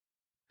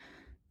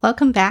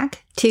Welcome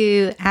back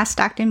to Ask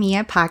Dr.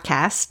 Mia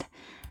podcast.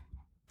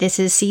 This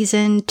is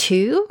season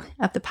 2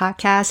 of the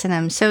podcast, and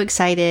I'm so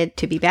excited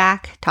to be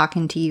back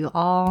talking to you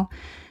all.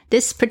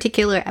 This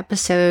particular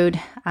episode,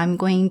 I'm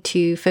going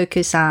to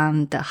focus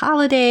on the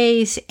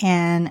holidays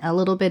and a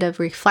little bit of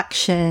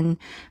reflection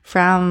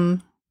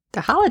from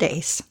the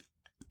holidays.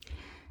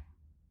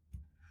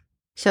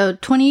 So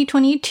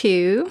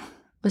 2022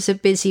 was a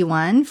busy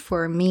one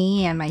for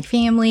me and my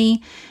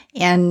family,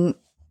 and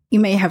you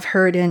may have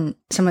heard in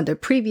some of the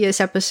previous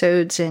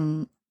episodes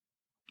in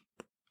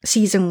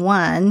season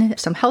 1,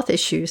 some health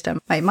issues that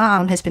my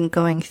mom has been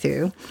going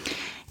through.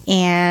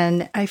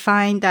 And I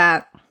find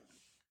that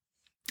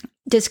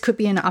this could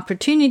be an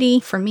opportunity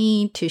for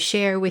me to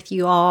share with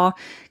you all,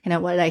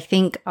 what I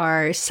think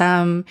are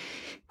some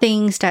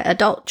things that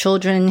adult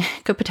children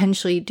could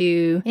potentially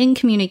do in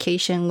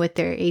communication with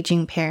their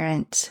aging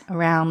parents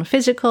around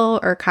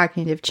physical or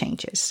cognitive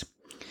changes.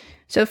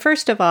 So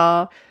first of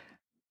all,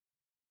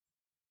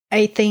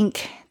 I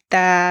think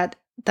that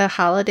the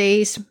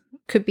holidays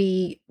could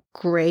be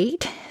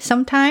great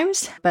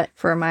sometimes, but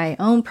for my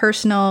own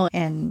personal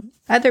and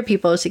other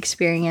people's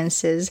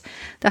experiences,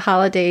 the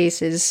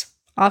holidays is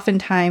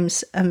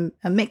oftentimes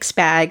a mixed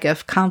bag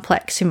of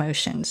complex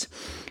emotions.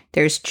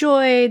 There's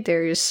joy,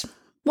 there's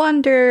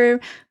wonder,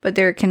 but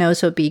there can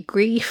also be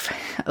grief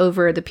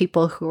over the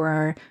people who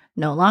are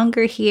no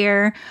longer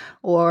here,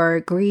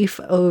 or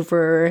grief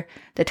over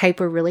the type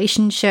of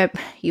relationship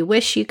you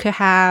wish you could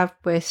have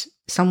with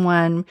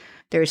someone.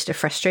 There's the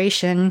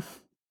frustration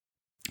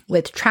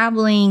with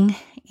traveling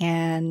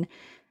and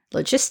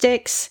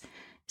logistics.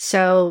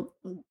 So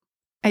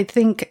I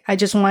think I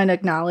just want to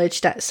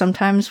acknowledge that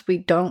sometimes we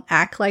don't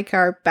act like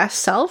our best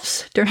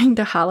selves during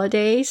the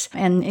holidays,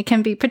 and it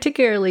can be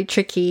particularly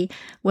tricky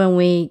when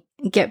we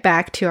get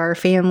back to our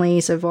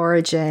families of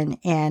origin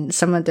and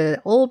some of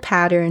the old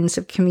patterns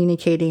of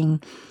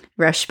communicating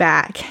rush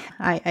back.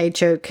 I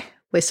joke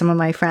with some of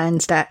my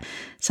friends that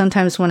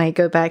sometimes when I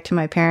go back to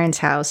my parents'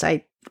 house,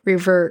 I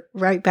revert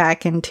right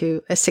back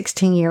into a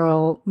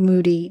 16-year-old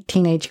moody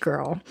teenage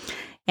girl.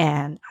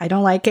 And I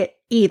don't like it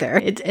either.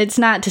 It's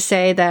not to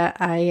say that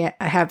I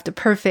have the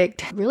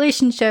perfect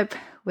relationship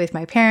with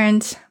my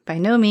parents. By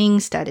no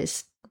means that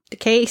is the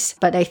case.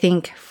 But I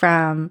think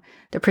from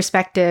the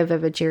perspective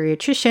of a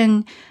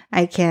geriatrician,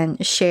 I can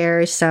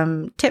share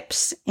some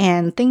tips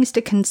and things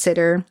to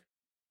consider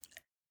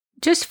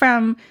just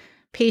from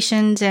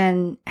patients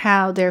and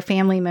how their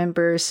family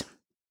members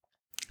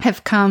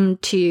have come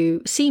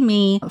to see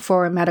me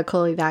for a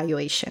medical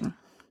evaluation.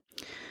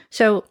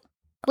 So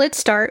let's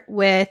start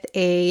with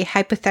a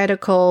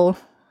hypothetical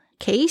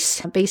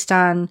case based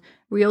on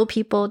real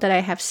people that I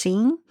have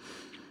seen.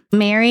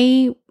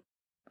 Mary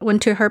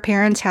went to her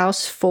parents'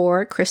 house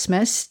for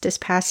Christmas this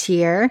past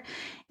year,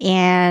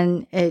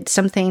 and it's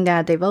something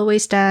that they've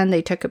always done.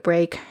 They took a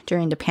break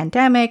during the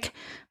pandemic,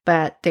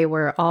 but they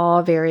were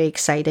all very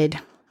excited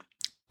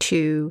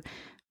to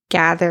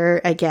gather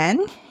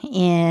again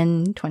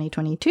in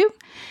 2022.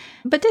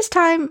 But this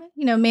time,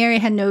 Mary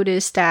had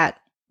noticed that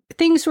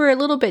things were a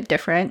little bit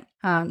different.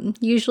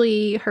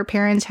 Usually her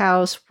parents'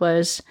 house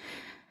was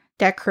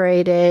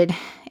decorated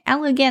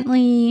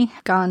elegantly,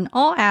 gone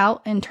all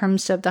out in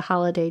terms of the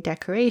holiday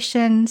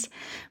decorations.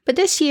 But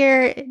this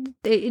year,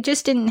 it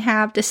just didn't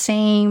have the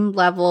same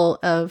level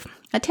of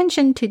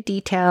attention to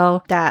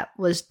detail that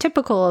was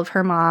typical of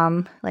her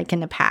mom, like in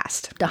the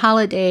past. The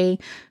holiday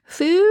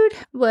food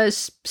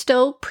was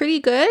still pretty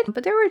good,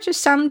 but there were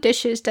just some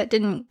dishes that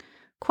didn't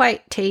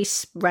quite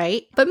taste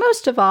right. But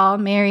most of all,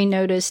 Mary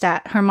noticed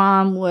that her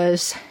mom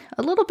was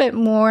a little bit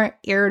more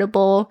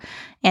irritable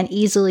and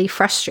easily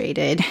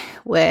frustrated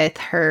with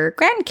her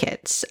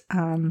grandkids,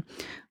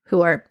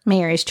 who are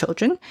Mary's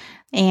children.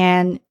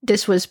 And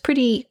this was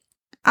pretty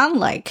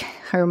unlike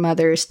her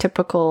mother's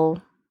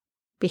typical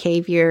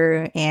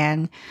behavior,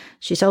 and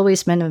she's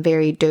always been a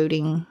very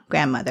doting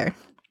grandmother.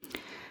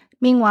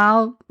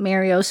 Meanwhile,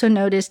 Mary also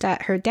noticed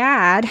that her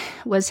dad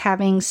was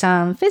having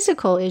some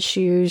physical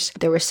issues.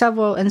 There were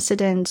several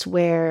incidents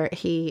where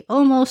he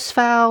almost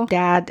fell.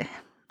 Dad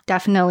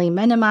definitely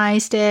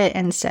minimized it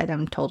and said,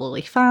 "I'm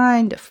totally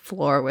fine. The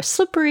floor was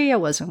slippery. I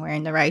wasn't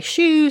wearing the right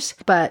shoes."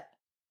 But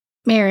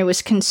Mary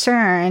was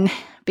concerned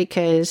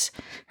because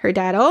her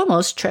dad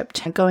almost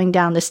tripped going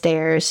down the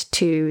stairs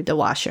to the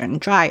washer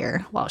and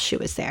dryer while she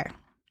was there.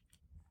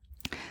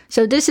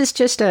 So this is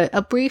just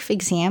a brief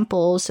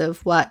examples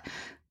of what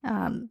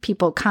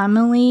people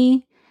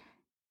commonly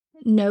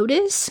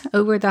notice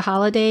over the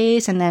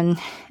holidays, and then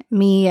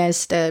me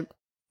as the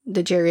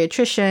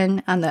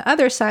geriatrician on the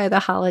other side of the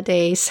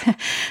holidays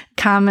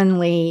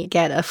commonly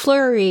get a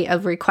flurry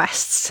of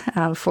requests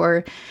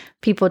for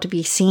people to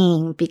be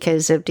seen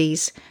because of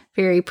these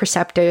very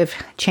perceptive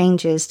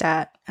changes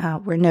that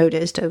were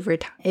noticed over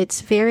time.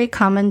 It's very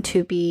common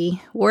to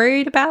be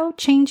worried about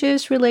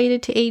changes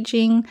related to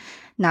aging,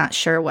 not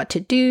sure what to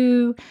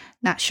do,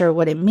 not sure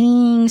what it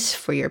means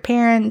for your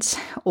parents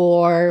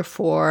or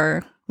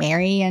for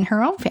Mary and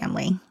her own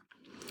family.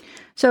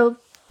 So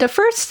the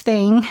first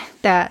thing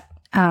that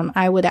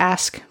I would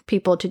ask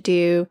people to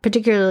do,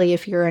 particularly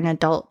if you're an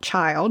adult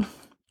child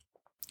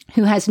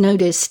who has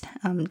noticed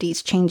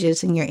these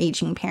changes in your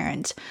aging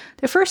parents.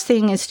 The first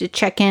thing is to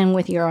check in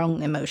with your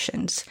own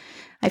emotions.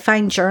 I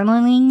find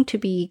journaling to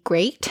be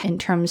great in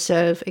terms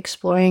of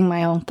exploring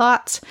my own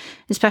thoughts,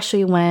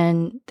 especially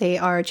when they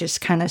are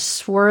just kind of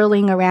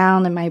swirling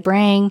around in my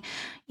brain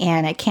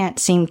and I can't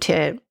seem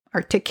to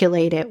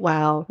articulate it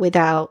well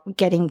without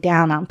getting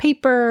down on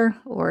paper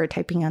or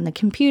typing on the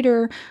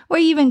computer or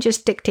even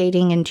just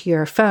dictating into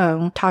your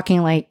phone,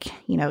 talking like,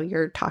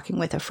 you're talking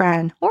with a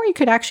friend, or you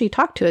could actually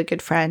talk to a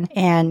good friend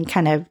and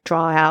kind of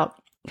draw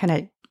out kind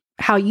of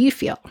how you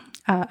feel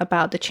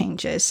about the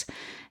changes.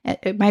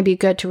 It might be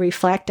good to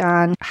reflect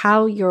on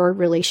how your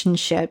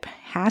relationship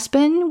has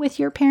been with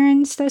your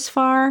parents thus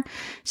far,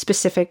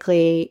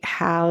 specifically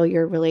how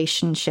your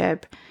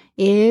relationship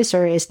is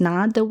or is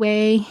not the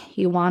way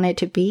you want it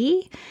to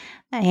be.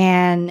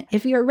 And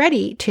if you're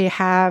ready to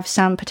have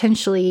some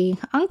potentially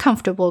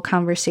uncomfortable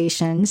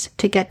conversations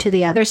to get to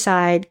the other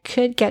side,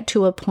 could get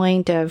to a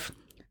point of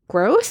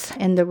growth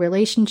in the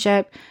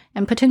relationship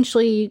and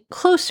potentially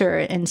closer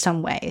in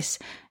some ways.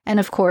 And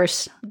of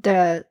course,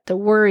 the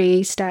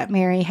worries that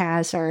Mary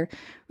has are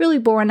really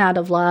born out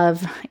of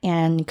love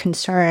and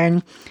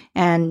concern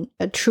and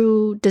a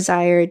true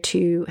desire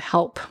to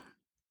help.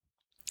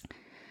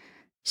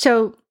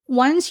 So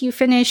once you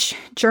finish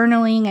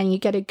journaling and you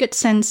get a good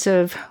sense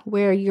of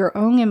where your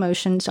own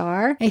emotions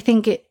are,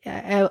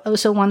 I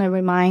also want to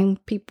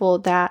remind people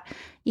that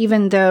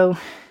even though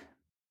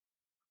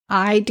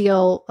I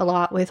deal a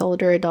lot with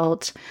older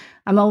adults,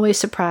 I'm always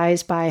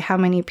surprised by how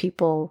many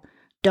people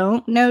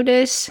don't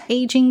notice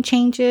aging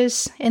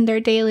changes in their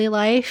daily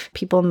life.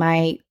 People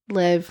might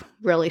live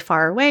really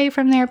far away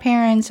from their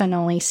parents and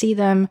only see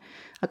them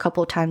a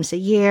couple times a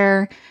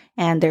year,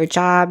 and their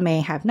job may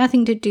have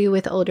nothing to do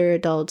with older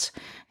adults.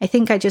 I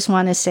just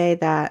want to say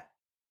that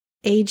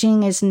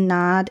aging is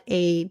not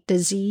a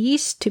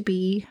disease to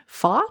be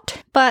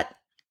fought, but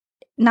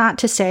not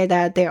to say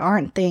that there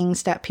aren't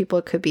things that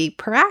people could be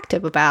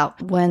proactive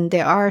about when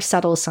there are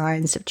subtle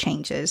signs of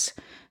changes.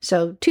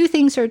 So 2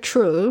 things are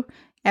true.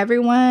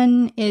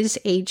 Everyone is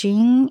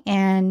aging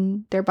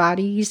and their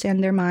bodies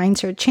and their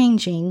minds are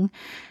changing.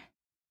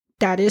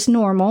 That is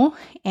normal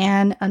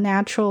and a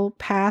natural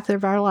path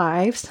of our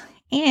lives.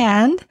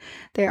 And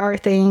there are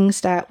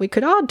things that we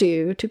could all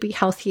do to be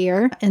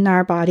healthier in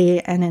our body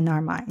and in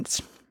our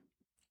minds.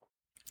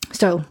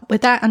 So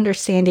with that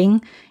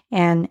understanding,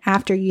 and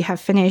after you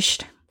have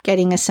finished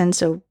getting a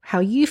sense of how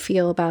you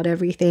feel about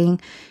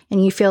everything,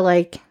 and you feel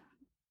like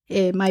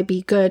it might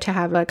be good to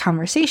have a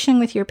conversation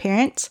with your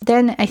parents,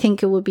 then I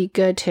think it would be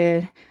good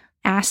to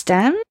ask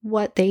them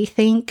what they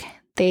think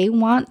they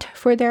want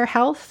for their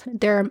health.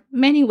 There are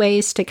many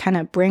ways to kind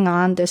of bring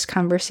on this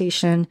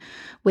conversation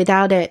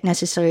without it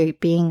necessarily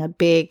being a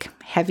big,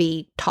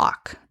 heavy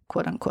talk,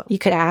 quote unquote. You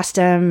could ask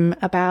them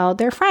about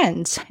their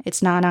friends.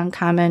 It's not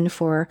uncommon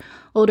for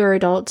older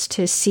adults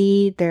to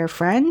see their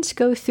friends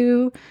go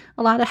through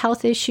a lot of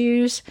health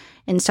issues,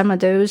 and some of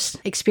those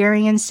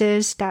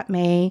experiences that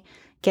may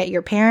get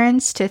your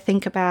parents to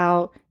think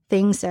about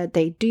things that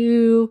they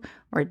do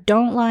or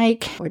don't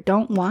like or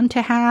don't want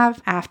to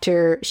have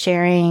after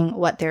sharing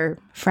what their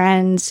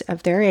friends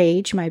of their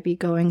age might be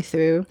going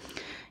through.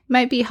 It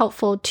might be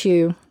helpful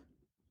to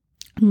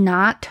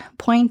not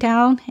point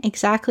out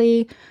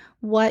exactly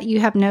what you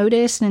have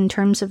noticed in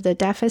terms of the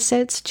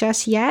deficits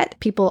just yet.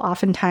 People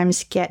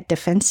oftentimes get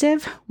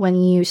defensive when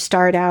you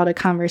start out a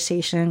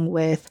conversation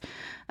with,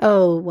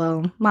 oh,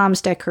 well,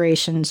 mom's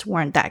decorations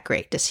weren't that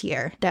great this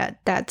year.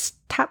 That's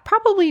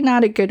probably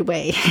not a good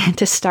way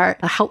to start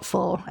a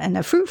helpful and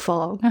a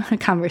fruitful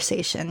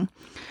conversation.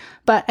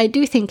 But I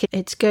do think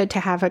it's good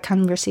to have a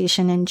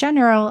conversation in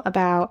general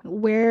about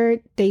where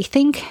they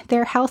think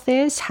their health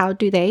is. How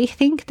do they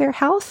think their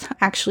health?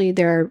 Actually,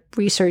 there are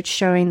research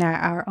showing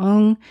that our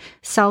own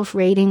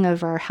self-rating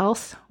of our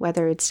health,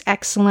 whether it's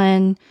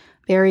excellent,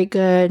 very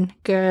good,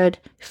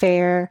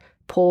 fair,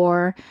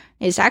 poor,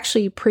 is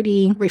actually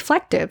pretty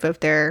reflective of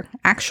their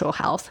actual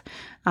health.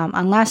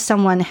 Unless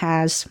someone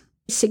has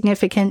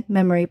significant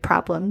memory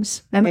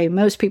problems.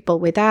 Most people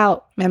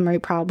without memory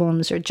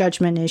problems or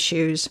judgment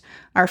issues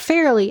are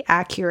fairly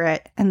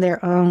accurate in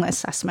their own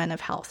assessment of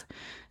health.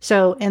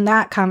 So in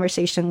that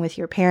conversation with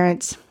your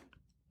parents,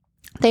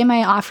 they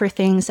might offer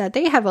things that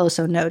they have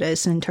also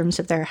noticed in terms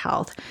of their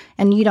health,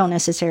 and you don't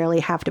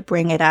necessarily have to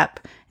bring it up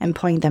and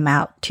point them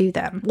out to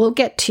them. We'll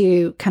get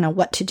to kind of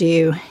what to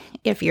do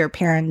if your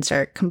parents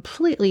are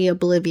completely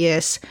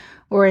oblivious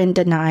or in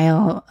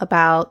denial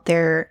about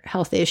their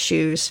health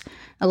issues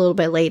a little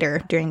bit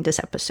later during this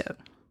episode.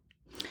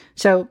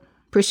 So,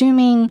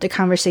 presuming the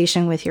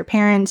conversation with your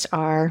parents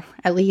are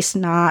at least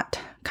not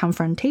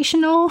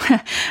confrontational,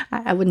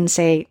 I wouldn't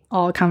say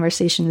all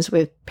conversations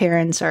with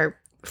parents are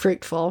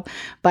fruitful,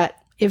 but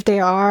if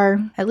they are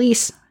at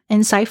least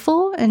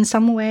insightful in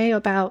some way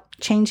about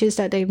changes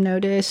that they've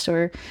noticed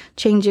or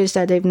changes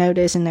that they've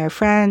noticed in their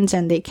friends,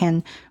 and they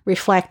can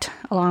reflect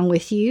along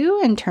with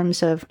you in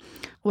terms of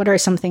what are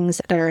some things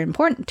that are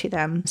important to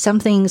them. Some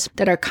things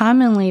that are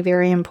commonly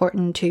very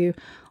important to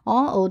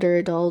all older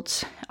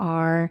adults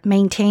are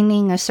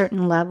maintaining a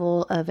certain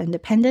level of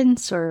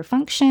independence or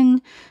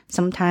function.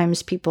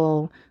 Sometimes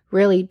people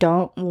really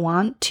don't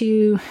want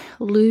to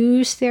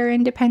lose their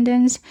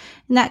independence,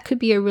 and that could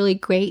be a really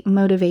great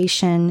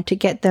motivation to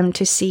get them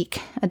to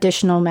seek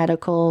additional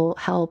medical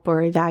help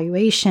or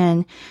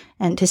evaluation,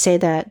 and to say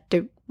that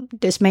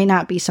this may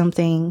not be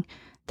something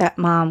that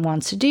mom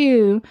wants to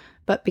do,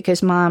 but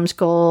because mom's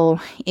goal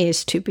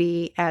is to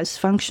be as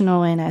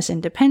functional and as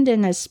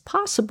independent as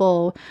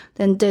possible,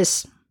 then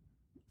this,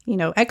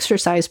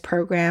 exercise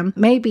program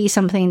may be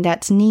something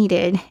that's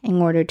needed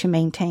in order to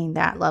maintain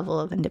that level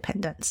of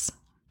independence.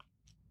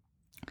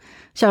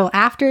 So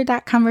after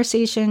that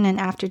conversation and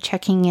after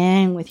checking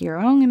in with your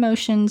own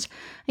emotions,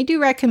 I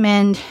do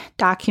recommend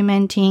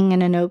documenting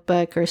in a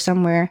notebook or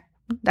somewhere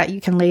that you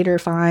can later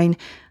find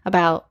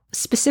about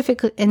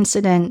specific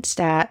incidents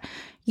that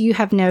you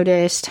have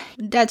noticed.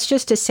 That's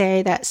just to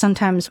say that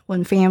sometimes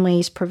when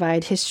families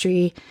provide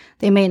history,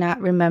 they may not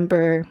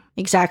remember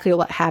exactly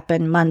what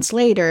happened months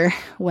later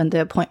when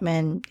the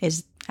appointment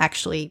is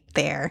actually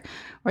there,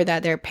 or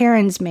that their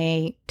parents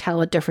may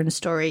tell a different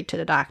story to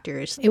the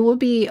doctors. It will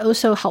be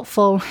also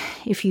helpful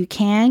if you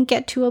can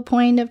get to a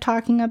point of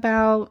talking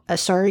about a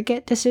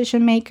surrogate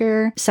decision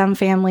maker. Some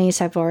families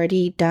have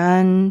already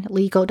done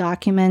legal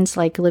documents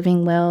like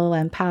living will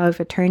and power of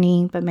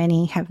attorney, but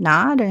many have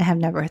not and have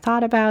never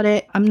thought about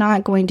it. I'm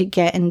not going to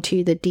get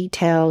into the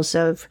details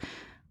of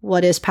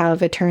what is power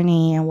of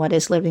attorney and what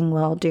is living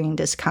will during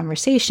this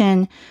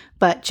conversation,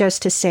 but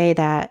just to say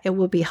that it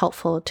would be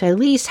helpful to at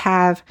least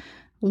have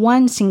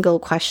one single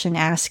question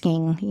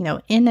asking,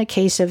 in a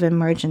case of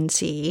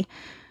emergency,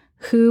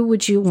 who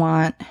would you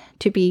want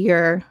to be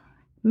your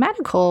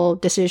medical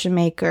decision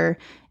maker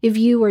if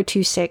you were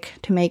too sick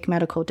to make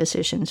medical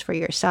decisions for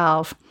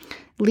yourself?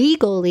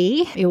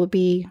 Legally, it would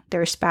be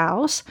their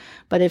spouse,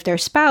 but if their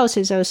spouse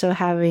is also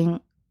having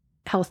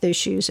health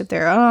issues of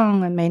their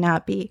own and may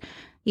not be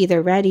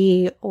either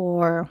ready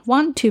or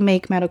want to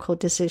make medical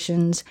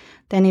decisions,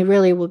 then it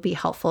really would be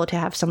helpful to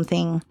have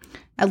something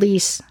at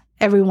least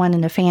everyone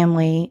in the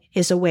family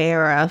is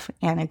aware of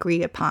and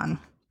agree upon.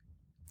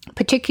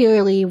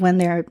 Particularly when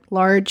they're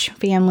large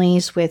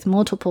families with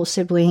multiple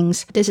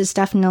siblings, this is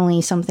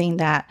definitely something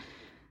that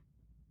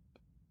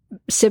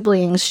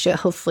siblings should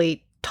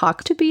hopefully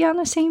talk to be on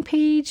the same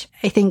page.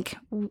 I think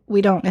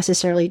we don't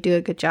necessarily do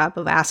a good job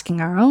of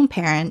asking our own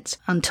parents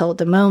until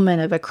the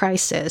moment of a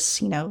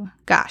crisis.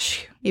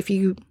 Gosh, if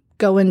you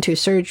go into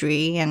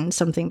surgery and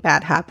something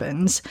bad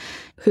happens,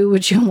 who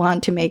would you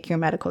want to make your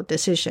medical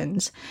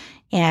decisions?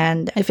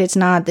 And if it's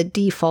not the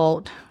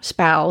default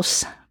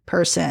spouse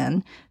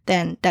person,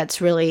 then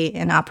that's really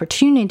an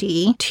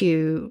opportunity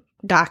to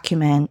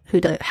document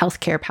who the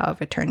healthcare power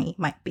of attorney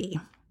might be.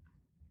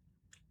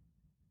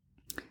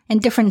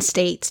 And different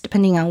states,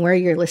 depending on where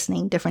you're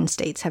listening, different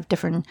states have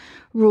different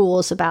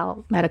rules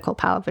about medical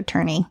power of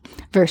attorney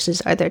versus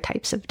other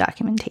types of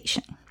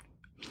documentation.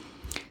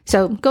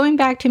 So going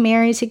back to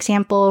Mary's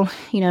example,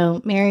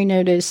 Mary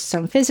noticed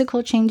some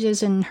physical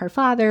changes in her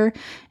father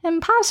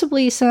and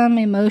possibly some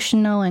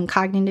emotional and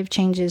cognitive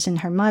changes in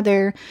her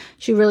mother.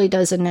 She really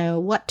doesn't know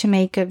what to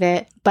make of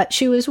it, but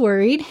she was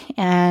worried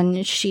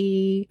and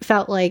she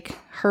felt like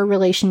her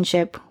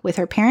relationship with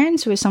her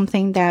parents was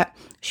something that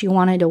she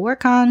wanted to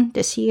work on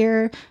this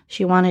year.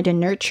 She wanted to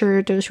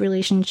nurture those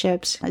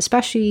relationships,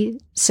 especially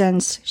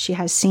since she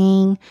has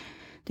seen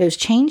those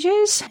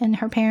changes in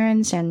her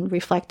parents and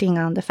reflecting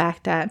on the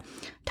fact that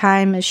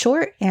time is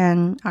short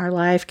and our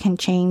life can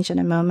change at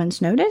a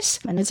moment's notice.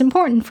 And it's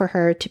important for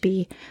her to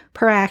be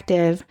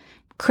proactive,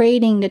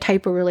 creating the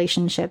type of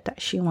relationship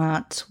that she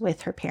wants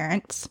with her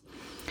parents.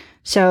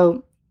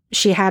 So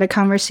she had a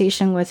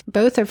conversation with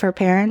both of her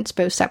parents,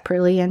 both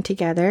separately and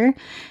together,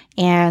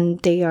 and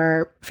they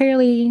are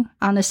fairly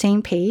on the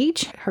same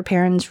page. Her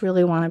parents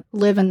really want to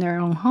live in their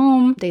own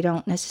home. They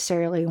don't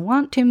necessarily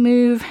want to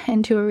move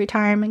into a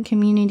retirement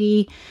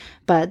community,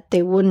 but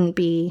they wouldn't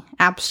be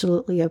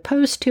absolutely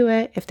opposed to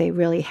it if they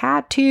really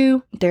had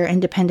to. Their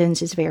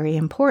independence is very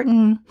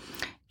important.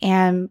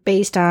 And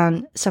based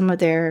on some of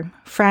their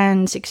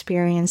friends'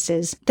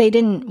 experiences, they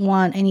didn't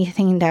want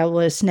anything that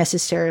was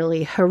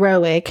necessarily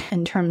heroic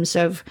in terms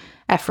of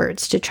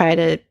efforts to try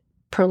to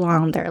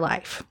prolong their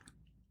life.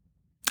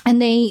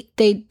 And they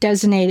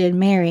designated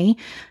Mary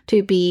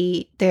to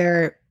be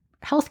their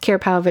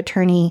healthcare power of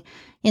attorney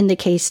in the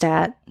case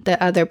that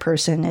the other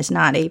person is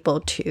not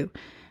able to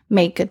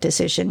make a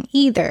decision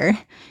either,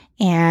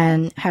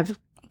 and have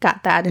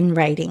got that in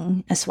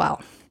writing as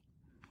well.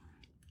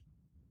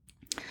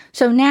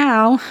 So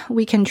now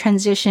we can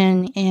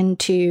transition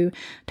into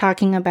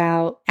talking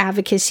about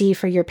advocacy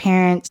for your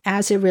parents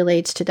as it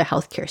relates to the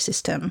healthcare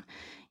system.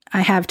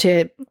 I have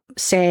to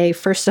say,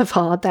 first of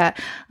all, that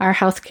our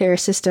healthcare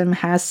system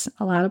has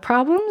a lot of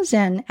problems,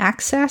 and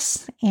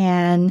access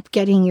and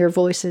getting your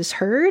voices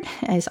heard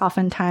is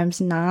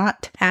oftentimes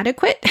not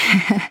adequate.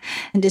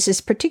 And this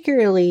is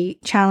particularly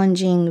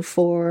challenging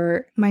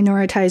for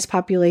minoritized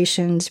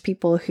populations,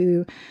 people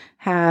who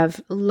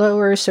have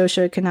lower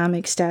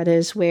socioeconomic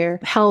status, where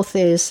health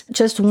is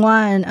just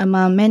one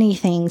among many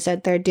things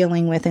that they're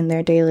dealing with in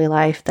their daily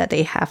life that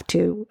they have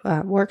to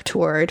work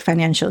toward,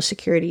 financial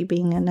security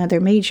being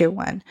another major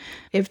one.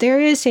 If there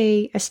is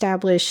a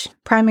established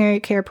primary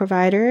care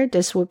provider,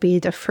 this would be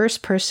the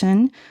first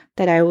person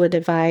that I would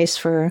advise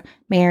for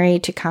Mary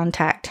to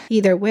contact,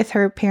 either with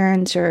her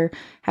parents or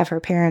have her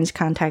parents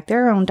contact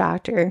their own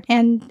doctor.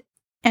 And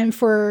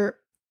for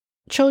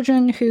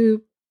children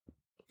who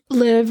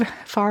live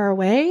far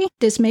away,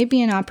 this may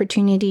be an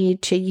opportunity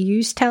to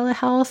use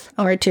telehealth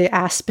or to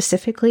ask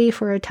specifically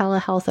for a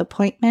telehealth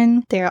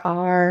appointment. There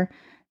are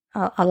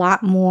a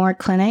lot more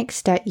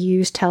clinics that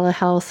use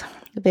telehealth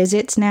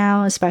visits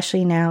now,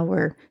 especially now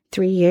we're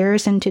 3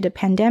 years into the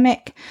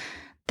pandemic.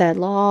 The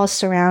laws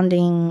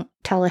surrounding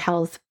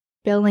telehealth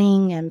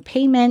billing and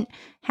payment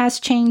has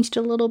changed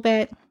a little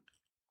bit,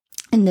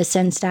 in the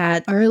sense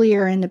that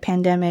earlier in the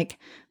pandemic,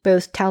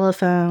 both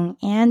telephone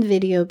and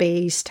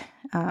video-based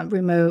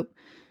remote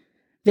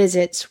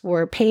visits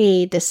were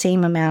paid the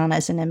same amount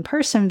as an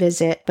in-person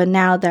visit. But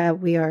now that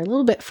we are a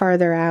little bit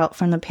farther out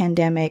from the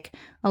pandemic,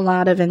 a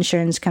lot of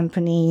insurance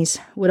companies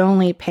would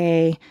only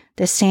pay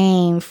the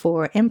same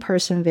for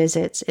in-person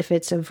visits if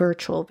it's a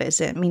virtual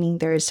visit, meaning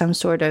there is some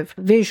sort of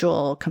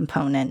visual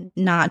component,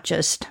 not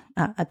just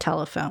a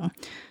telephone.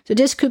 So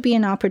this could be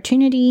an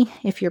opportunity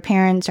if your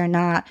parents are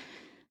not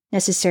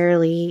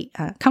necessarily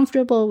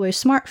comfortable with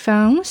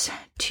smartphones,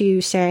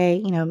 to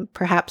say,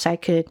 perhaps I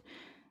could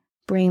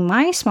bring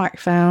my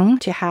smartphone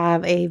to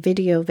have a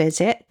video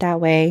visit. That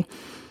way,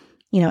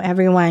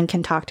 everyone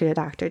can talk to the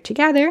doctor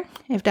together.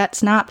 If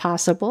that's not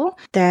possible,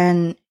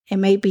 then it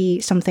may be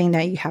something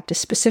that you have to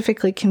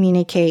specifically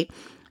communicate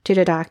to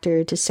the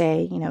doctor to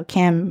say,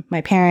 can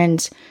my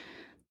parents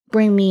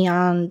bring me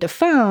on the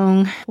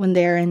phone when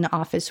they're in the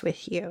office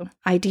with you?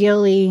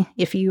 Ideally,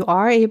 if you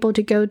are able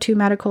to go to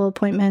medical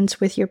appointments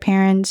with your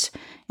parents,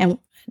 and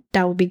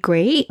that would be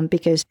great,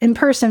 because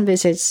in-person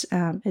visits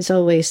is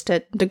always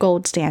the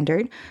gold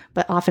standard.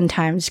 But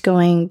oftentimes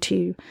going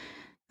to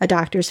a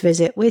doctor's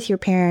visit with your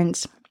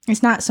parents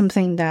is not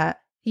something that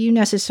you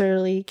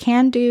necessarily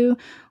can do,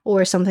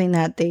 or something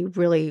that they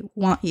really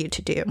want you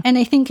to do. And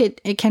I think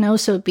it can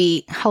also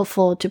be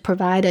helpful to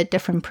provide a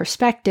different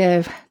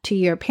perspective to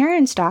your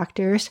parents'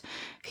 doctors,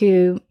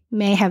 who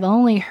may have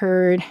only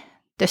heard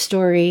the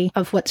story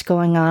of what's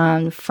going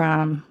on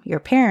from your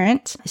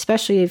parents,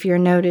 especially if you're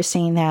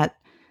noticing that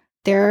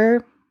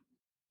their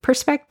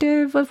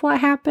perspective of what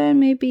happened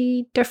may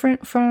be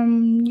different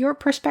from your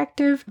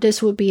perspective.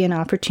 This would be an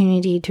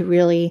opportunity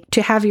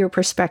to have your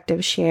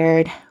perspective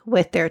shared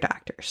with their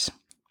doctors.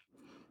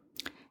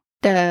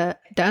 The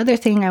other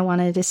thing I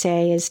wanted to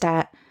say is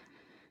that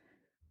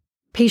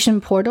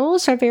patient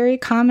portals are very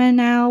common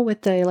now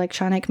with the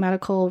electronic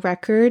medical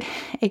record.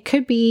 It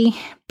could be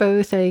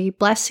both a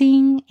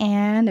blessing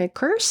and a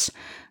curse.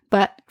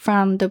 But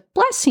from the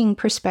blessing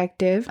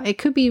perspective, it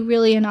could be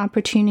really an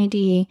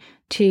opportunity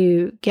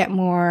to get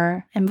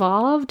more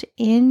involved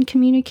in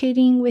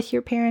communicating with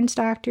your parents'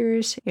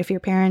 doctors, if your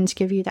parents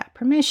give you that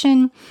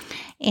permission.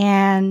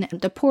 And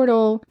the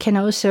portal can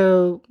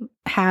also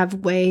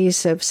have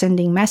ways of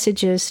sending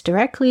messages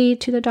directly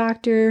to the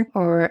doctor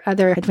or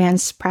other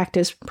advanced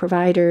practice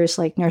providers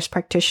like nurse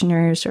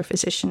practitioners or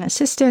physician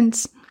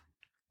assistants.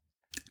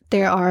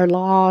 There are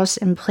laws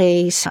in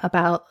place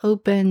about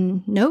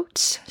open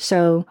notes.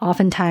 So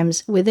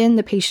oftentimes within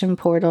the patient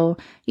portal,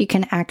 you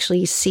can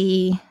actually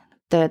see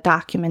the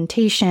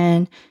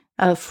documentation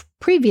of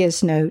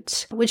previous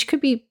notes, which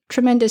could be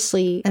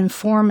tremendously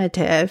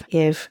informative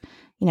if,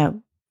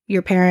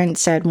 your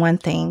parents said one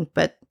thing,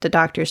 but the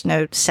doctor's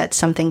note said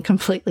something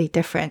completely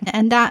different.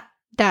 And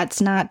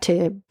that's not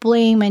to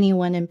blame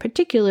anyone in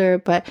particular,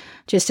 but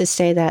just to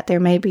say that there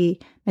may be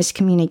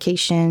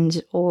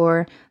miscommunications,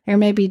 or there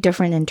may be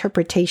different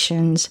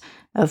interpretations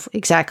of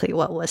exactly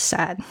what was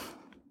said.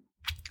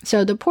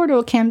 So the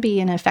portal can be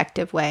an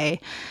effective way.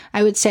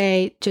 I would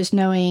say just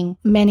knowing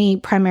many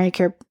primary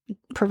care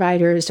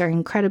providers are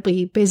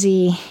incredibly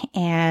busy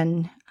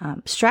and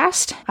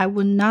stressed, I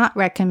would not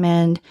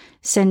recommend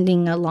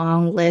sending a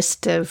long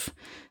list of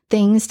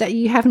things that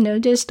you have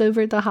noticed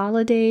over the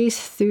holidays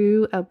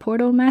through a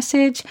portal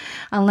message,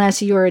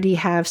 unless you already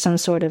have some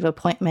sort of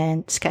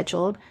appointment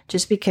scheduled,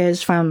 just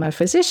because from a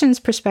physician's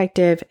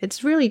perspective,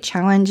 it's really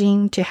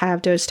challenging to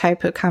have those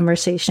type of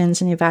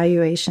conversations and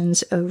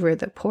evaluations over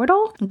the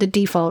portal. The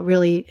default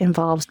really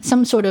involves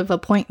some sort of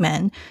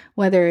appointment,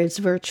 whether it's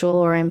virtual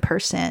or in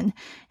person.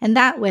 And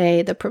that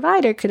way, the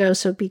provider could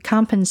also be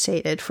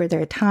compensated for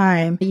their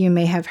time. You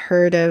may have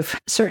heard of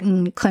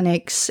certain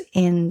clinics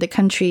in the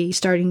country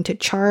starting to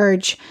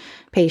charge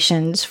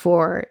patients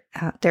for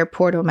their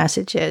portal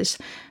messages.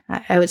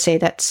 I would say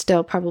that's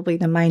still probably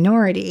the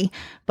minority,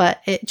 but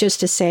just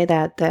to say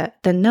that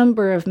the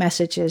number of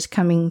messages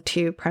coming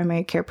to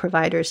primary care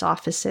providers'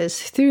 offices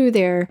through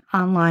their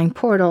online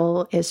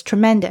portal is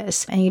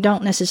tremendous, and you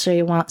don't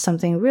necessarily want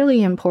something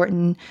really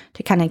important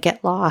to kind of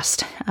get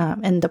lost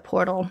in the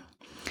portal.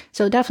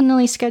 So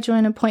definitely schedule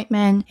an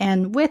appointment,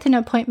 and with an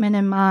appointment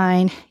in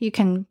mind, you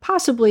can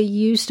possibly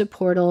use the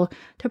portal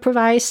to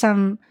provide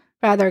some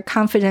rather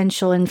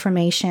confidential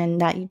information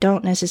that you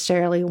don't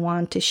necessarily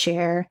want to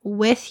share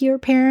with your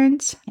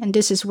parents. And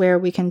this is where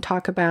we can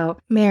talk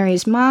about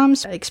Mary's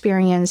mom's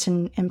experience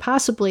and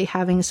possibly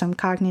having some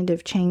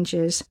cognitive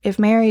changes. If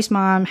Mary's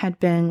mom had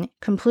been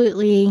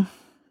completely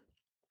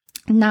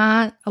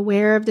not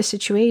aware of the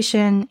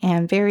situation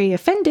and very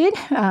offended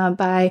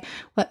by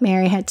what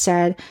Mary had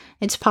said,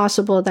 it's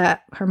possible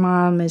that her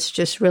mom is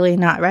just really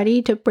not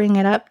ready to bring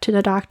it up to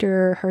the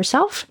doctor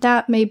herself.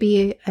 That may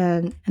be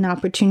an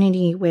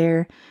opportunity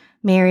where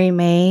Mary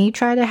may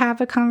try to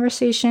have a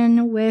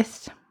conversation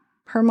with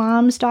her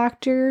mom's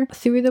doctor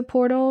through the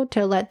portal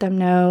to let them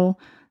know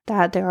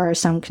that there are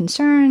some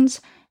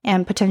concerns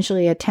and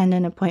potentially attend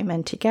an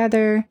appointment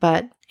together.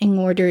 But in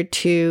order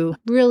to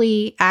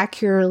really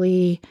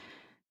accurately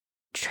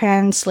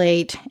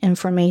translate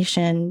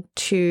information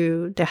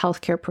to the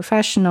healthcare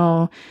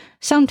professional,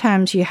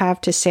 sometimes you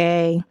have to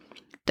say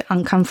the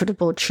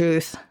uncomfortable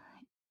truth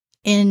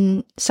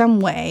in some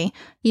way,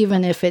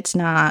 even if it's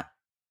not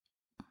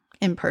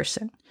in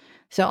person.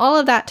 So all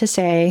of that to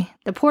say,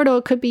 the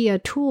portal could be a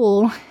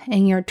tool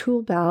in your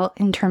tool belt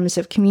in terms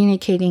of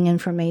communicating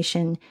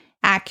information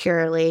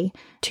accurately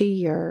to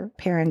your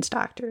parents'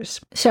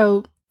 doctors.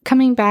 So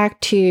coming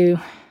back to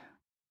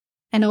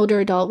an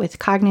older adult with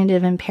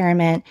cognitive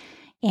impairment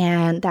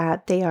and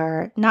that they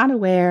are not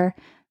aware,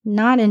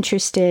 not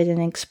interested in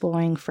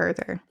exploring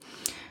further.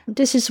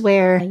 This is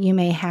where you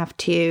may have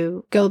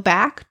to go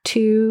back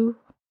to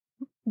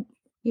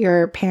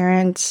your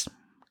parents'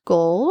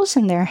 goals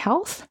and their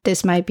health.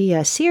 This might be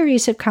a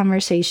series of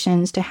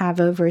conversations to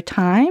have over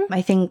time.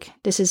 I think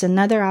this is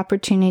another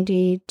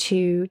opportunity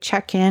to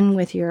check in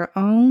with your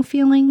own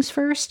feelings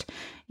first.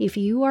 If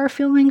you are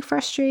feeling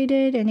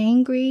frustrated and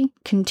angry,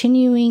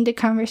 continuing the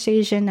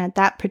conversation at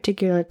that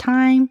particular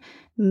time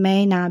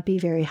may not be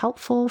very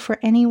helpful for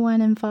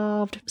anyone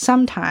involved.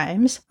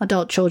 Sometimes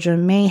adult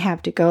children may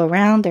have to go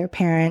around their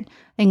parent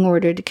in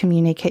order to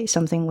communicate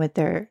something with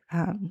their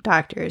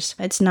doctors.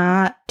 It's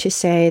not to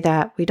say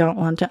that we don't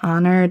want to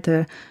honor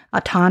the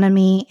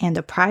autonomy and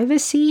the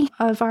privacy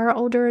of our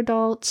older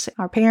adults,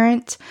 our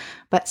parents,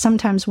 but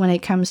sometimes when it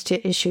comes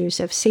to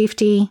issues of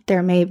safety,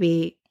 there may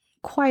be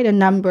quite a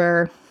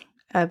number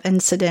of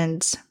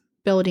incidents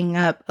building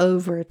up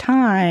over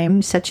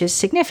time, such as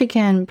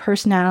significant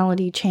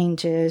personality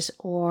changes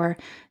or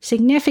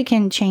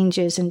significant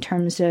changes in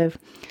terms of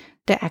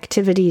the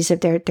activities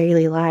of their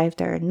daily life.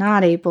 They're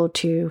not able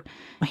to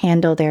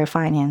handle their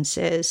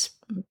finances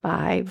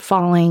by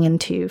falling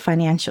into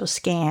financial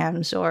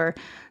scams, or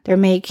they're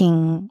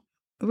making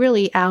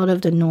really out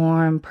of the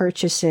norm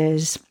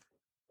purchases.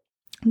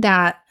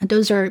 That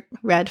those are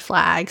red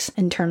flags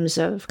in terms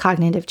of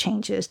cognitive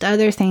changes. The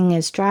other thing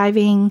is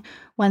driving.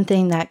 One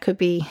thing that could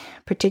be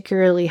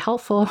particularly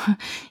helpful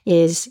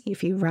is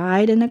if you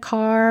ride in a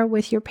car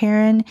with your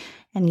parent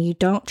and you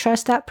don't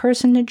trust that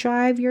person to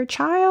drive your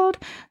child,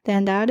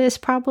 then that is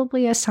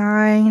probably a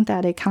sign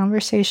that a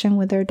conversation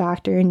with their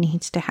doctor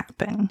needs to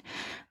happen.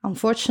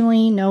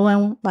 Unfortunately, no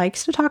one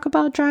likes to talk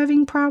about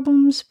driving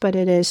problems, but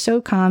it is so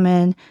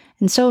common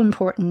and so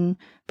important,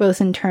 both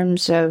in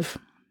terms of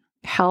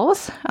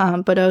health,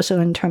 but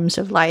also in terms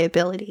of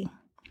liability.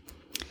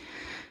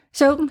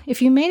 So if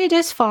you made it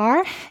this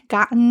far,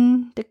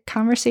 gotten the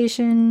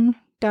conversation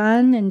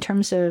done in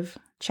terms of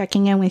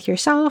checking in with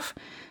yourself,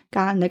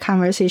 gotten the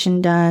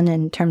conversation done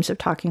in terms of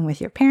talking with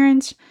your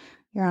parents,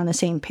 you're on the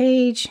same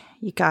page,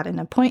 you got an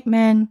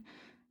appointment,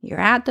 you're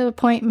at the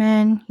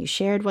appointment, you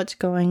shared what's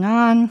going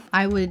on,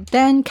 I would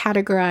then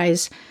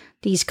categorize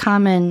these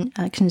common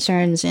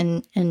concerns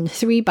in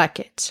 3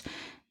 buckets.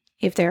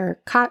 If there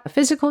are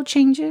physical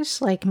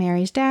changes, like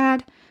Mary's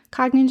dad,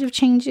 cognitive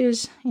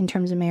changes in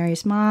terms of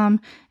Mary's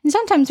mom, and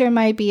sometimes there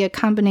might be a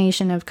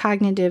combination of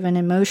cognitive and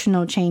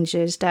emotional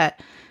changes that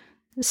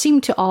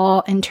seem to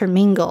all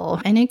intermingle,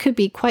 and it could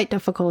be quite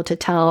difficult to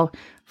tell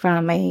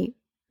from a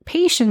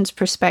patient's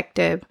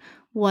perspective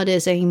what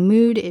is a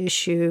mood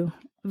issue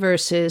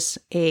versus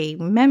a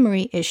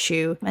memory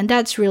issue, and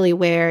that's really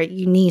where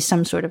you need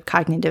some sort of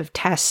cognitive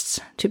tests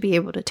to be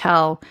able to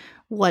tell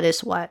what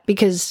is what,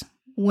 because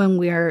when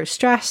we are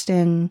stressed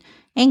and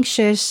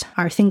anxious,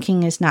 our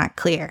thinking is not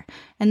clear.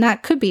 And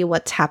that could be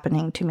what's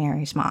happening to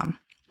Mary's mom.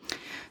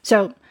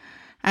 So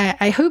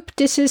I hope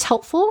this is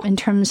helpful in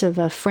terms of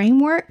a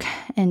framework,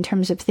 in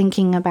terms of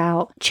thinking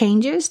about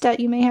changes that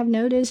you may have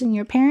noticed in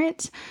your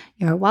parents.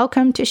 You're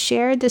welcome to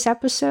share this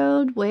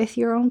episode with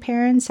your own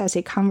parents as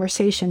a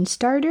conversation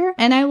starter.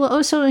 And I will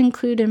also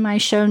include in my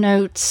show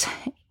notes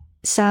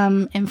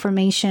some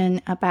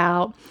information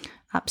about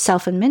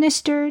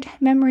self-administered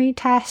memory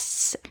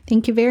tests.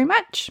 Thank you very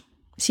much.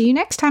 See you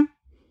next time.